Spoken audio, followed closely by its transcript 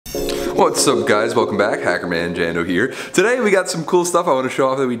What's up guys, welcome back, Hackerman Jando here. Today we got some cool stuff I want to show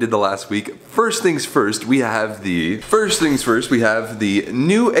off that we did the last week. First things first, we have the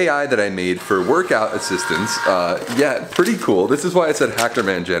new AI that I made for workout assistance. Yeah, pretty cool. This is why I said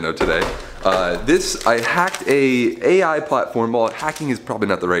Hackerman Jando today. I hacked a AI platform. Well, hacking is probably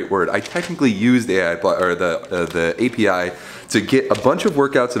not the right word. I technically used the API to get a bunch of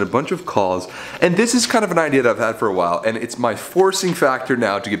workouts and a bunch of calls, and this is kind of an idea that I've had for a while, and it's my forcing factor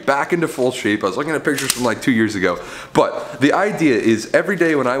now to get back into full shape. I was looking at pictures from like 2 years ago, but the idea is every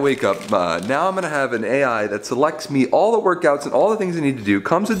day when I wake up, now I'm gonna have an AI that selects me all the workouts and all the things I need to do,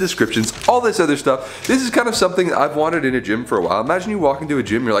 comes with descriptions, all this other stuff. This is kind of something I've wanted in a gym for a while. Imagine you walk into a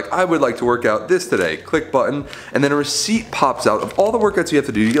gym, you're like, I would like to work out this today, click button, and then a receipt pops out of all the workouts you have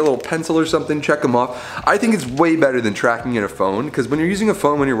to do. You get a little pencil or something, check them off. I think it's way better than tracking in a phone, because when you're using a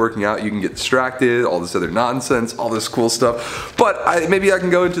phone when you're working out, you can get distracted, all this other nonsense, all this cool stuff. But maybe I can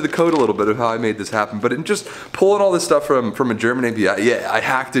go into the code a little bit of how I made this happen. But in just pulling all this stuff from a German API, yeah, I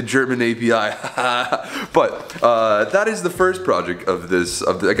hacked a German API. But that is the first project of this.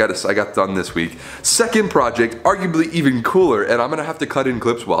 I got done this week. Second project, arguably even cooler, and I'm gonna have to cut in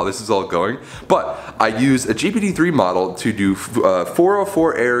clips while this is all going. But I used a GPT-3 model to do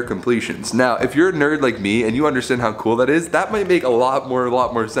 404 error completions. Now, if you're a nerd like me and you understand how cool that is, that might make a lot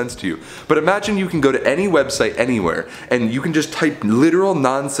more sense to you. But imagine you can go to any website anywhere and you can just type literal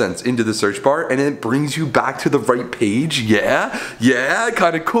nonsense into the search bar and it brings you back to the right page. Yeah,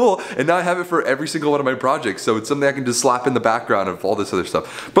 kind of cool. And now I have it for every single one of my projects, so it's something I can just slap in the background of all this other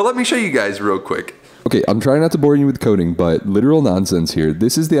stuff. But let me show you guys real quick. Okay, I'm trying not to bore you with coding, but literal nonsense here.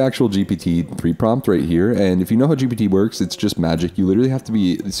 This is the actual GPT-3 prompt right here, and if you know how GPT works, it's just magic. You literally have to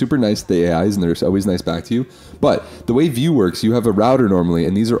be super nice to the AIs, and they're always nice back to you. But the way View works, you have a router normally,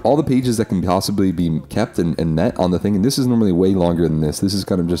 and these are all the pages that can possibly be kept and met on the thing, and this is normally way longer than this. This is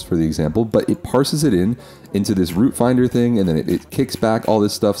kind of just for the example, but it parses it into this root finder thing, and then it kicks back all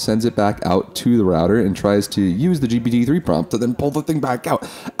this stuff, sends it back out to the router, and tries to use the GPT-3 prompt to then pull the thing back out.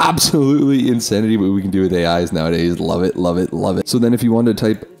 Absolutely insanity what we can do with AIs nowadays. Love it, love it, love it. So then if you want to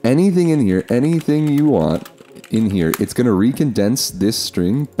type anything in here, anything you want in here, it's going to recondense this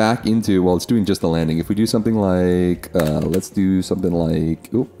string back into, well, it's doing just the landing. If we do something like, let's do something like,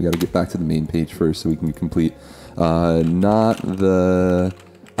 oh, we got to get back to the main page first so we can complete, not the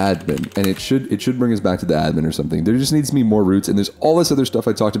admin, and it should bring us back to the admin or something. There just needs to be more roots, and there's all this other stuff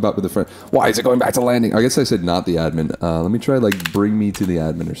I talked about with the friend. Why is it going back to landing? I guess I said not the admin. Let me try like bring me to the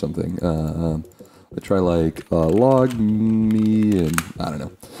admin or something. Let's try like log me, and I don't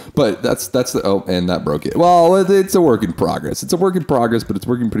know. But that's the, oh, and that broke it. Well, it's a work in progress. It's a work in progress, but it's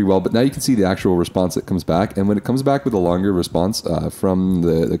working pretty well. But now you can see the actual response that comes back. And when it comes back with a longer response from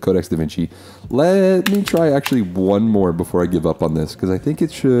the Codex Da Vinci, let me try actually one more before I give up on this, because I think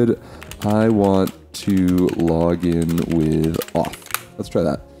it should, I want to log in with auth. Let's try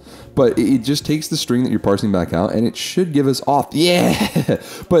that. But it just takes the string that you're parsing back out, and it should give us auth. Yeah,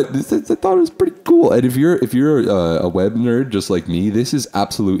 but I thought it was pretty cool. And if you're a web nerd just like me, this is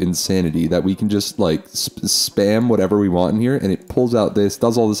absolute insanity that we can just like spam whatever we want in here, and it pulls out this,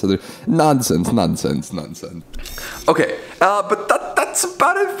 does all this other nonsense. Okay, but that's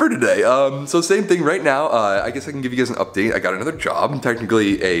about it for today. So same thing right now. I guess I can give you guys an update. I got another job. I'm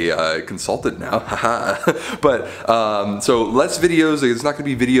technically a consultant now. But so less videos. It's not going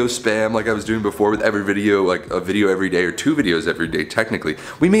to be video spam like I was doing before with every video, like a video every day or 2 videos every day. Technically,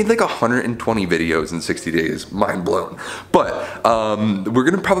 we made like 120 videos in 60 days. Mind blown. But we're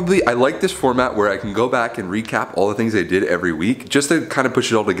gonna probably. I like this format where I can go back and recap all the things I did every week, just to kind of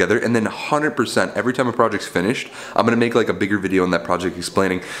push it all together, and then 100% every time a project's finished, I'm gonna make like a bigger video on that project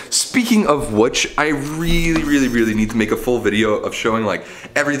explaining. Speaking of which, I really need to make a full video of showing like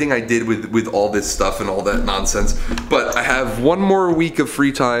everything I did with all this stuff and all that nonsense. But I have one more week of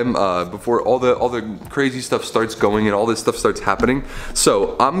free time before all the crazy stuff starts going and all this stuff starts happening.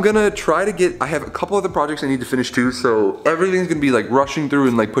 So I'm gonna try to get. I have a couple other projects I need to finish too. So everything's gonna be like rushing through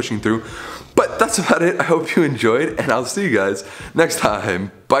and like pushing through. But that's about it. I hope you enjoyed, and I'll see you guys next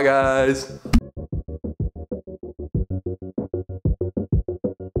time. Bye, guys.